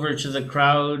over to the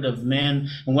crowd of men.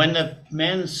 And when the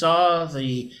men saw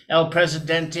the El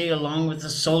Presidente along with the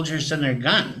soldiers and their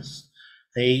guns,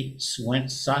 they went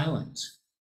silent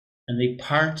and they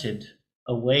parted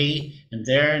away. And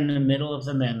there in the middle of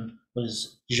the men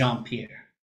was Jean-Pierre.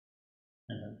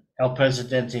 El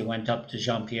Presidente went up to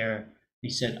Jean-Pierre. He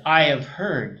said, I have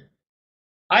heard,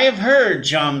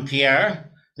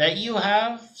 Jean-Pierre, that you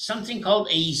have something called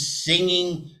a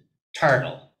singing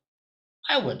turtle.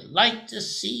 I would like to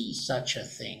see such a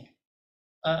thing."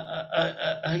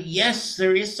 Yes,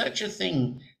 there is such a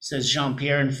thing," says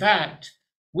Jean-Pierre. "In fact,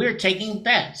 we're taking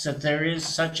bets that there is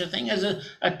such a thing as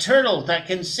a turtle that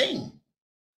can sing."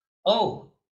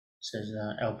 "Oh," says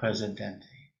El Presidente.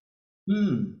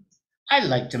 I'd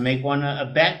like to make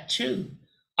a bet too.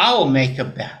 I will make a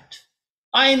bet.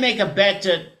 I make a bet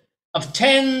of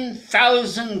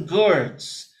 10,000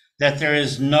 gourds that there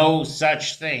is no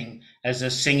such thing as a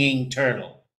singing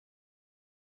turtle."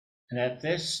 And at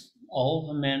this, all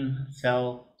the men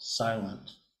fell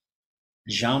silent.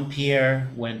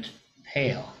 Jean-Pierre went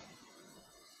pale.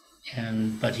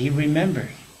 But he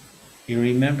remembered. He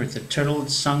remembered the turtle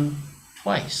had sung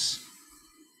twice.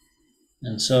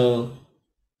 And so,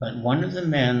 but one of the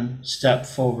men stepped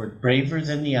forward, braver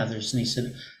than the others, and he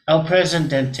said, El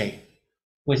Presidente,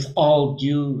 with all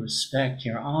due respect,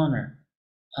 Your Honor,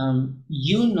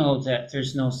 you know that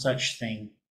there's no such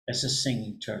thing as a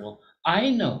singing turtle. I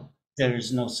know there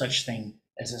is no such thing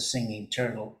as a singing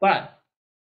turtle. But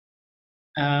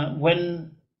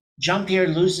when Jean-Pierre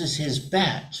loses his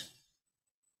bet,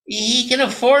 he can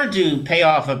afford to pay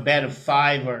off a bet of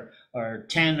 5 or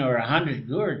 10 or 100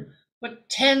 gourds, but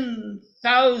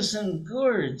 10,000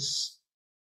 gourds.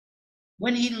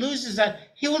 When he loses that,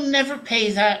 he will never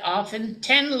pay that off in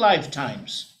 10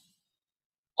 lifetimes.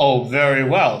 Oh, very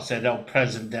well, said El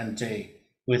Presidente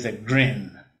with a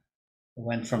grin. It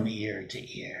went from ear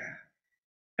to ear.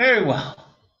 Very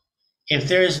well. If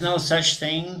there is no such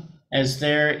thing as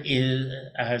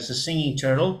a singing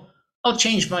turtle, I'll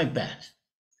change my bet.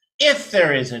 If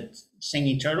there is a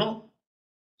singing turtle,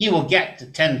 he will get the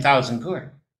 10,000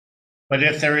 gourd. But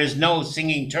if there is no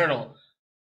singing turtle,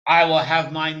 I will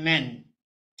have my men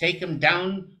take him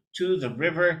down to the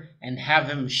river and have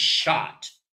him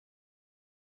shot.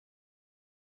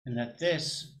 And at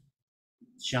this,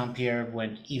 Jean-Pierre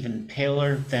went even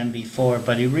paler than before,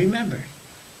 but he remembered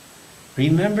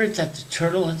that the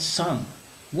turtle had sung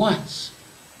once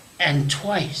and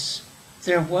twice.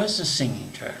 There was a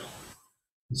singing turtle.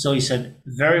 And so he said,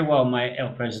 very well, my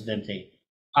El Presidente,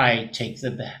 I take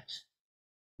the bet.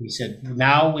 He said,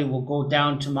 now we will go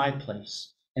down to my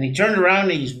place. And he turned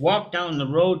around and he's walked down the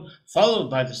road, followed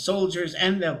by the soldiers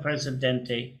and El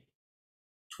Presidente,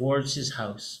 towards his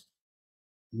house.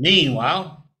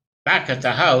 Meanwhile, back at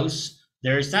the house,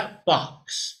 there's that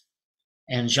box.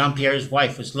 And Jean-Pierre's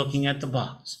wife was looking at the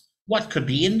box. What could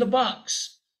be in the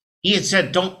box? He had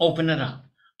said, don't open it up.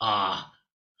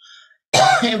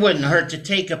 It wouldn't hurt to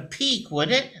take a peek,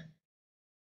 would it?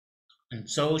 And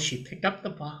so she picked up the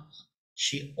box.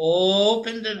 She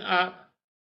opened it up.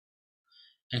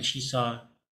 And she saw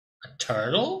a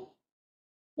turtle?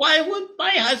 Why would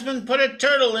my husband put a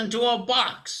turtle into a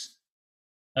box?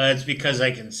 It's because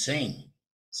I can sing,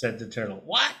 said the turtle.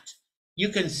 What? You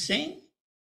can sing?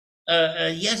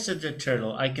 Yes, said the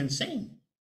turtle, I can sing.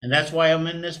 And that's why I'm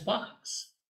in this box.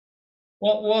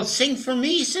 Well, sing for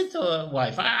me, said the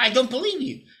wife. I don't believe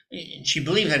you. She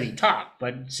believed that he talked,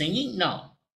 but singing, no.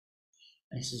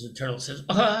 And the turtle says,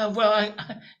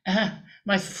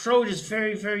 my throat is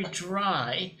very, very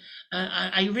dry.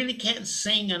 I really can't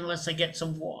sing unless I get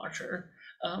some water.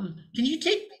 Can you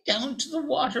take me down to the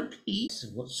water, please?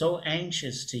 So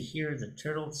anxious to hear the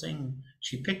turtle sing,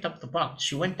 she picked up the box.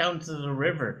 She went down to the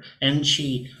river and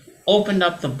she opened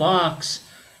up the box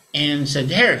and said,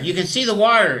 here, you can see the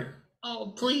water.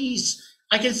 Oh, please,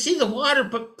 I can see the water,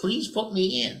 but please put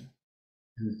me in.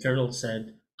 And the turtle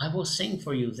said, I will sing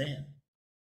for you then.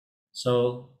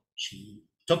 So she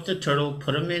took the turtle,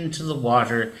 put him into the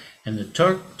water, and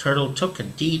the turtle took a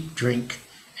deep drink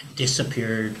and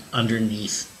disappeared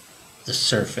underneath the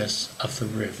surface of the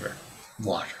river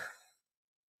water.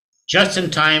 Just in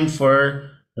time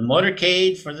for the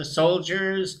motorcade, for the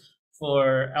soldiers,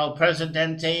 for El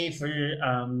Presidente, for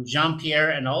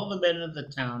Jean-Pierre, and all the men of the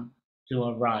town to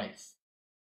arrive.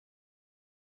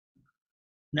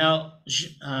 Now,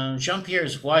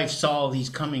 Jean-Pierre's wife saw all these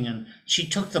coming, and she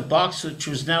took the box, which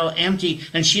was now empty,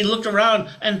 and she looked around,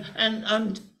 and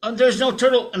there's no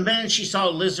turtle. And then she saw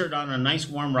a lizard on a nice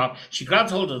warm rock. She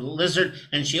grabbed hold of the lizard,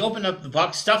 and she opened up the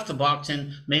box, stuffed the box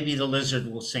in. Maybe the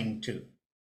lizard will sing too.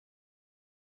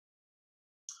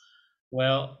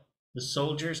 Well, the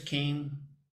soldiers came,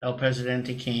 El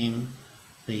Presidente came,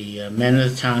 the men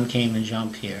of the town came, and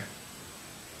Jean-Pierre.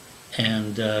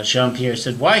 And Jean-Pierre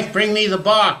said, wife, bring me the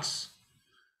box.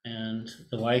 And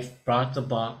the wife brought the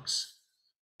box.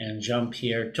 And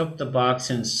Jean-Pierre took the box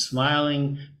and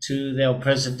smiling to the El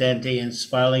Presidente and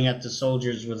smiling at the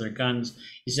soldiers with their guns,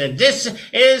 he said, this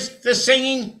is the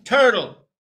singing turtle.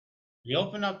 He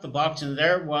opened up the box and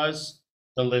there was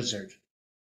the lizard.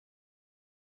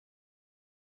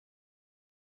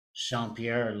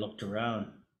 Jean-Pierre looked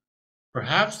around.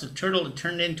 Perhaps the turtle had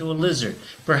turned into a lizard.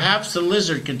 Perhaps the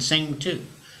lizard could sing too.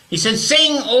 He said,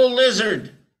 sing, O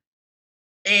lizard.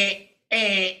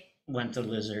 Went the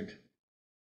lizard.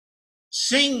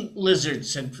 Sing, lizard,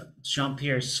 said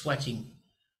Jean-Pierre, sweating.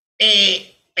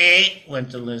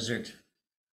 Went the lizard.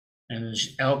 And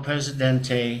El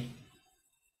Presidente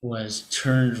was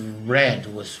turned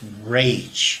red with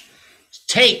rage.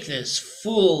 Take this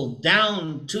fool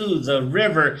down to the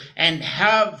river and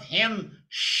have him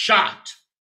shot.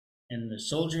 And the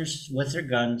soldiers with their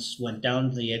guns went down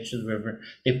to the edge of the river.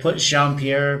 They put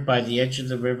Jean-Pierre by the edge of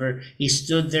the river. He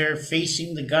stood there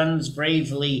facing the guns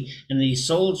bravely, and the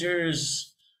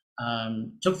soldiers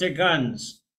took their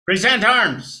guns. Present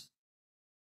arms!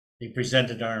 They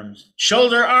presented arms.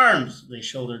 Shoulder arms! They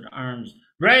shouldered arms.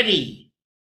 Ready!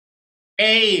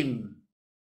 Aim!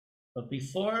 But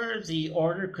before the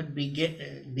order could be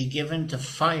given to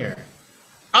fire,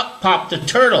 up popped the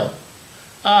turtle.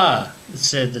 Ah,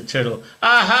 said the turtle.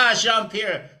 Aha,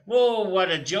 Jean-Pierre. Whoa,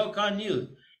 what a joke on you.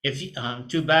 If you,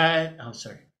 too bad. Oh,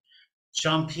 sorry.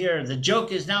 Jean-Pierre, the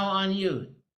joke is now on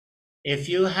you. If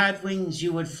you had wings,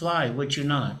 you would fly, would you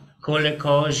not?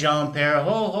 Colico, Jean-Pierre,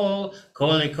 ho-ho.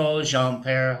 Colico,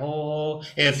 Jean-Pierre, ho-ho.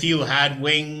 If you had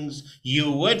wings,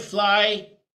 you would fly.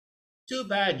 Too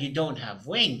bad you don't have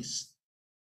wings.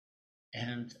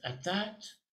 And at that,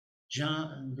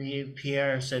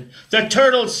 Jean-Pierre said, the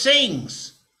turtle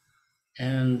sings.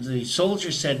 And the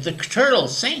soldier said, the turtle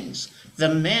sings.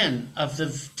 The men of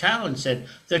the town said,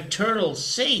 the turtle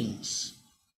sings.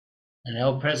 And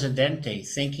El Presidente,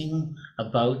 thinking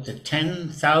about the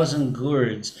 10,000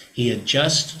 gourds he had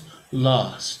just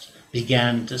lost,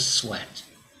 began to sweat.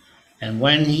 And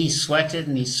when he sweated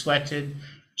and he sweated,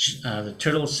 the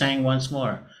turtle sang once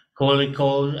more,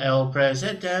 Colico el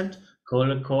President,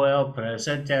 Colico el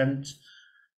President.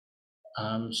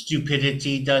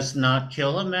 Stupidity does not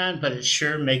kill a man, but it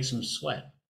sure makes him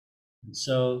sweat. And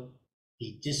so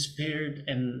he disappeared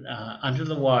under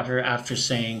the water after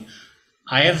saying,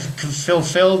 I have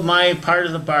fulfilled my part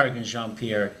of the bargain,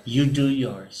 Jean-Pierre. You do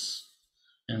yours.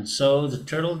 And so the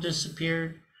turtle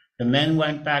disappeared. The men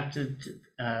went back to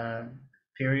the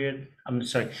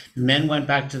men went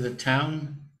back to the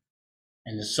town,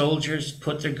 and the soldiers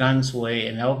put their guns away,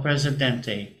 and El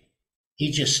Presidente,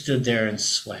 he just stood there and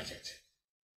sweated.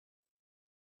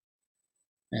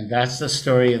 And that's the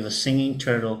story of the singing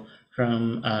turtle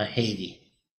from Haiti.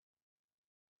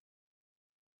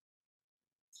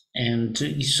 And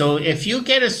so if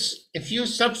you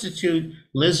substitute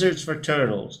lizards for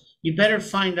turtles, you better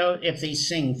find out if they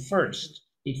sing first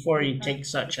before you take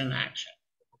such an action.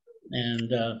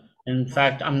 And in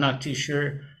fact, I'm not too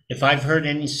sure if I've heard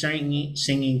any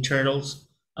singing turtles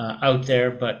out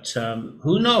there, but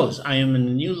who knows? I am in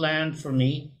a new land for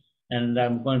me, and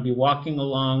I'm going to be walking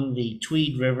along the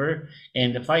Tweed River,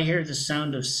 and if I hear the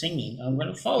sound of singing, I'm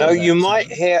going to follow. No, you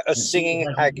might hear a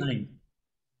singing haggis.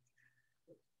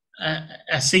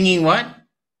 A singing what?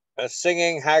 A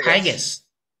singing haggis. Haggis.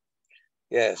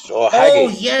 Yes, or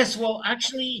haggis. Oh, yes. Well,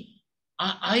 actually,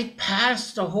 I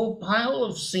passed a whole pile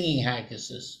of singing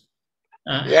haggises.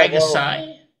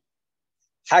 Haggisai?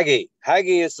 Haggy.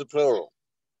 Haggy is the plural.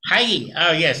 Haggy.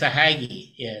 Oh, yes, a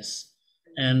haggy. Yes.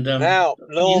 And now,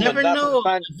 Norman, you never know.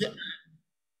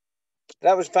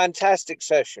 That was a fantastic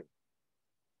session.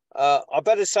 I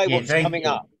better say what's coming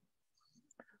up.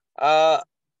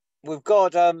 We've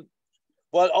got,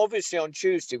 well, obviously on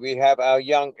Tuesday, we have our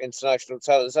Young International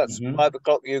Tellers. That's 5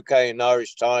 o'clock UK in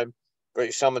Irish time,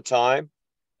 British summer time.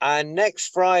 And next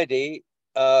Friday,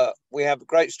 we have a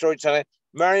great storyteller.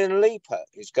 Marion Leaper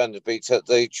is going to be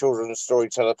the children's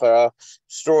storyteller for our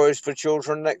Stories for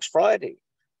Children next Friday.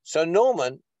 So,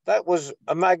 Norman, that was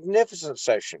a magnificent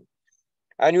session.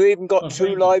 And you even got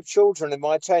 2 live children in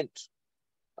my tent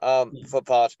for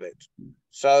part of it.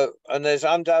 So, and there's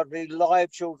undoubtedly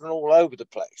live children all over the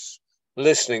place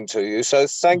listening to you. So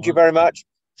thank you very much.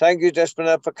 Thank you,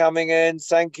 Despina, for coming in.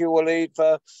 Thank you, Waleed,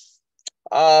 for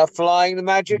flying the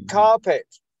magic carpet.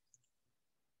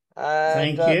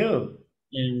 And, thank you.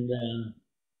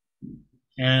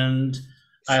 And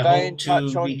I hope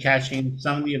to be catching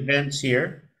some of the events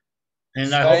here.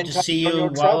 And I hope to see you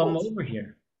while I'm over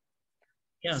here.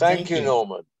 Yeah, thank you,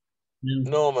 Norman.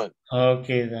 Norman.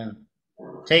 Okay, then.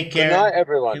 Take care. Good night,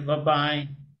 everyone. Okay, bye-bye.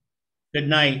 Good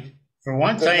night. For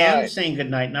once, I am saying good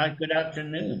night, not good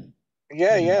afternoon.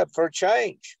 Yeah, for a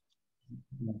change.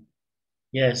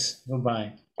 Yes,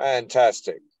 bye-bye.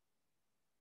 Fantastic.